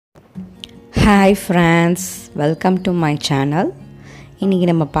Hi friends, welcome to my channel. இன்னைக்கு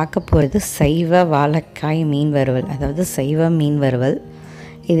நம்ம பார்க்க போகிறது சைவ வாலக்காய் மீன் வறுவல், அதாவது சைவ மீன் வறுவல்.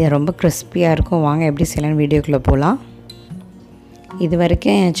 இது ரொம்ப கிறிஸ்பியாக இருக்கும். வாங்க எப்படி செய்யலாம்னு வீடியோக்குள்ளே போகலாம். இது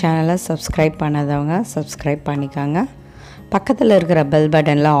வரைக்கும் என் சேனலை சப்ஸ்கிரைப் பண்ணாதவங்க சப்ஸ்கிரைப் பண்ணிக்காங்க. பக்கத்தில் இருக்கிற பெல்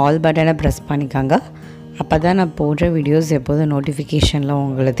பட்டனில் ஆல் பட்டனை ப்ரெஸ் பண்ணிக்காங்க. அப்போ தான் நான் போடுற வீடியோஸ் எப்போதும் நோட்டிஃபிகேஷனில்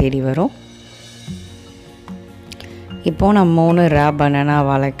உங்களை தேடி வரும். இப்போது நான் 3 ரா பனானா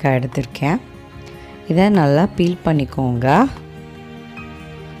வாழைக்காய் எடுத்திருக்கேன். இதை நல்லா பீல் பண்ணிக்கோங்க.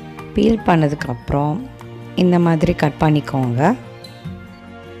 பீல் பண்ணதுக்கப்புறம் இந்த மாதிரி கட் பண்ணிக்கோங்க.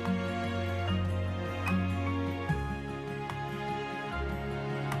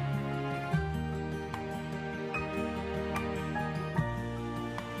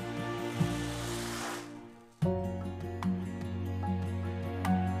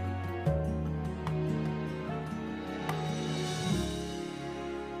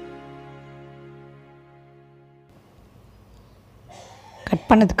 கட்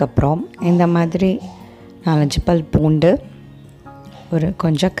பண்ணதுக்கப்புறம் இந்த மாதிரி 4-5 பல் பூண்டு, ஒரு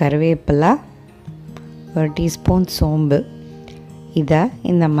கொஞ்சம் கருவேப்பிலை, 1 டீஸ்பூன் சோம்பு, இதை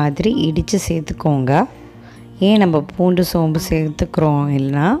இந்த மாதிரி இடித்து சேர்த்துக்கோங்க. ஏன் நம்ம பூண்டு சோம்பு சேர்த்துக்கிறோம்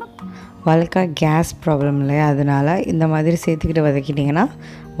இல்லைன்னா வாழைக்காய் கேஸ் ப்ராப்ளம் இல்லையா, அதனால் இந்த மாதிரி சேர்த்துக்கிட்டு வதக்கிட்டிங்கன்னா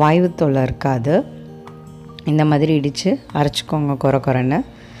வாய்வு தொல்லை இருக்காது. இந்த மாதிரி இடித்து அரைச்சிக்கோங்க குறைன்னு.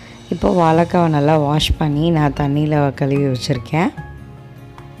 இப்போது வாழைக்காவை நல்லா வாஷ் பண்ணி நான் தண்ணியில் கழுவி வச்சுருக்கேன்.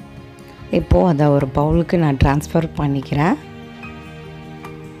 இப்போது அதை ஒரு பவுலுக்கு நான் ட்ரான்ஸ்ஃபர் பண்ணிக்கிறேன்.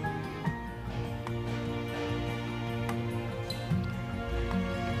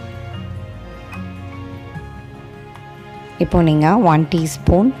 இப்போது நீங்கள் 1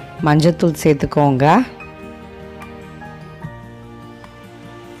 டீஸ்பூன் மஞ்சள்தூள் சேர்த்துக்கோங்க.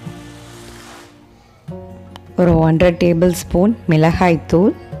 ஒரு 1.5 டேபிள் ஸ்பூன்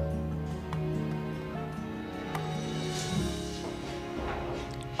மிளகாய்த்தூள்,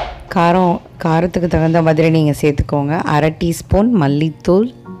 காரத்துக்கு தகுந்த மாதிரி நீங்கள் சேர்த்துக்கோங்க. 1/2 டீஸ்பூன் மல்லித்தூள்,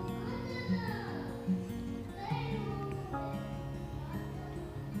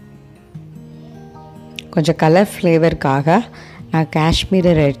 கொஞ்சம் கலர் ஃப்ளேவருக்காக நான்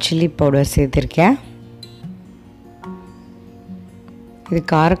காஷ்மீர் ரெட் சில்லி பவுடர் சேர்த்துருக்கேன். இது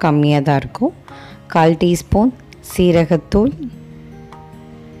காரம் கம்மியாக தான் இருக்கும். 1/4 டீஸ்பூன் சீரகத்தூள்,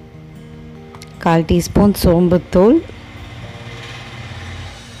 1/4 டீஸ்பூன் சோம்புத்தூள்,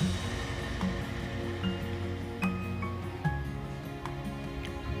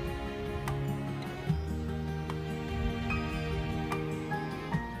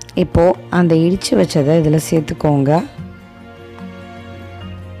 இப்போது அந்த இடித்து வச்சதை இதில் சேர்த்துக்கோங்க.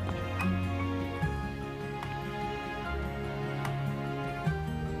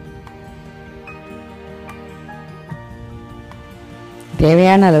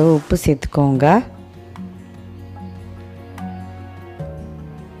 தேவையான அளவு உப்பு சேர்த்துக்கோங்க.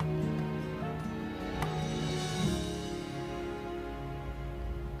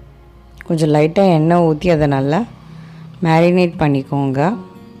 கொஞ்சம் லைட்டாக எண்ணெய் ஊற்றி அதை நல்லா மேரினேட் பண்ணிக்கோங்க.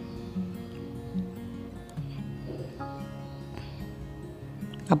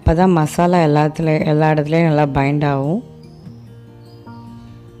 அப்போ தான் மசாலா எல்லா இடத்துலையும் நல்லா பைண்ட் ஆகும்.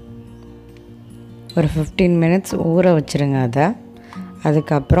 ஒரு 15 மினிட்ஸ் ஊற வச்சுருங்க அதை.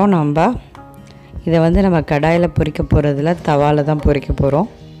 அதுக்கப்புறம் நம்ம கடாயில் பொரிக்க போகிறதில்ல, தவாவில் தான் பொரிக்க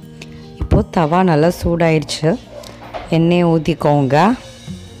போகிறோம். இப்போது தவா நல்லா சூடாயிடுச்சு. எண்ணெயை ஊற்றிக்கோங்க.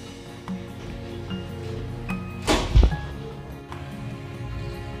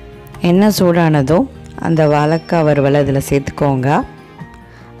 எண்ணெய் சூடானதும் அந்த வாழைக்காய் வறுவலை அதில் சேர்த்துக்கோங்க.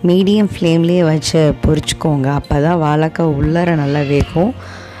 மீடியம் ஃப்ளேம்லேயே வச்சு பொரிச்சுக்கோங்க. அப்போ தான் வாழைக்காய் உள்ளார நல்லா வேகும்.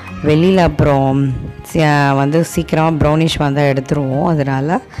 வெளியில் அப்புறம் சீக்கிரமாக ப்ரௌனிஷ் வந்தால் எடுத்துருவோம்.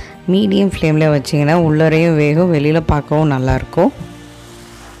 அதனால் மீடியம் ஃப்ளேமில் வச்சிங்கன்னா உள்ளரையும் வேகும், வெளியில் பார்க்கவும் நல்லாயிருக்கும்.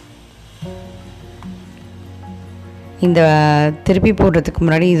 இந்த திருப்பி போடுறதுக்கு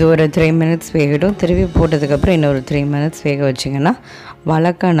முன்னாடி இது ஒரு 3 மினிட்ஸ் வேகட்டும். திருப்பி போட்டதுக்கப்புறம் இன்னொரு 3 மினிட்ஸ் வேக வச்சிங்கன்னா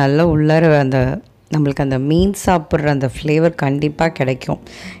வாழைக்காய் நல்லா உள்ளார நம்மளுக்கு அந்த மீன் சாப்பிட்ற அந்த ஃப்ளேவர் கண்டிப்பாக கிடைக்கும்.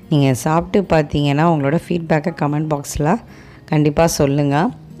 நீங்கள் சாப்பிட்டு பார்த்தீங்கன்னா உங்களோட ஃபீட்பேக்கை கமெண்ட் பாக்ஸில் கண்டிப்பாக சொல்லுங்கள்.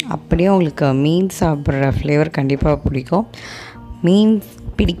 அப்படியே உங்களுக்கு மீன் சாப்பிட்ற ஃப்ளேவர் கண்டிப்பாக பிடிக்கும். மீன்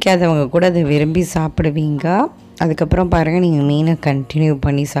பிடிக்காதவங்க கூட அதை விரும்பி சாப்பிடுவீங்க. அதுக்கப்புறம் பாருங்கள், நீங்கள் மீனை கண்டினியூ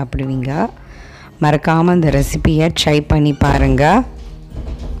பண்ணி சாப்பிடுவீங்க. மறக்காமல் அந்த ரெசிபியை ட்ரை பண்ணி பாருங்கள்.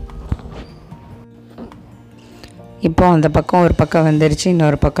 இப்போ அந்த பக்கம் ஒரு பக்கம் வந்துருச்சு,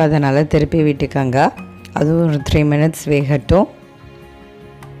 இன்னொரு பக்கம் அதை நல்லா திருப்பி விட்டுக்கோங்க. அதுவும் ஒரு 3 மினிட்ஸ் வேகட்டும்.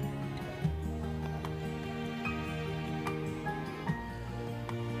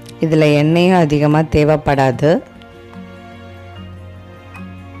 இதில் எண்ணெயும் அதிகமாக தேவைப்படாது.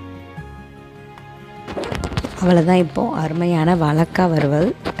 அவ்வளோதான். இப்போது அருமையான வாழைக்காய் வறுவல்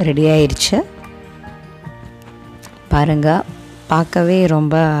ரெடி ஆயிடுச்சு. பாருங்கள், பார்க்கவே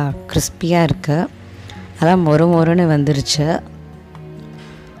ரொம்ப கிறிஸ்பியாக இருக்குது. அதான் மொறு மொறுன்னு வந்துருச்சு.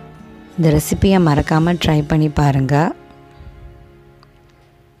 இந்த ரெசிப்பியை மறக்காமல் ட்ரை பண்ணி பாருங்கள்.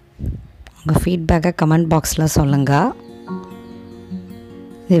 உங்கள் ஃபீட்பேக்கை கமெண்ட் பாக்ஸில் சொல்லுங்கள்.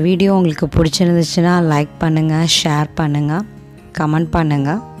 இந்த வீடியோ உங்களுக்கு பிடிச்சிருந்துச்சுன்னா லைக் பண்ணுங்கள், ஷேர் பண்ணுங்கள், கமெண்ட்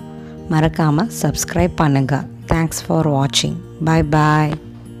பண்ணுங்கள். மறக்காமல் சப்ஸ்கிரைப் பண்ணுங்கள். தேங்க்ஸ் ஃபார் வாட்சிங். பாய் பாய்.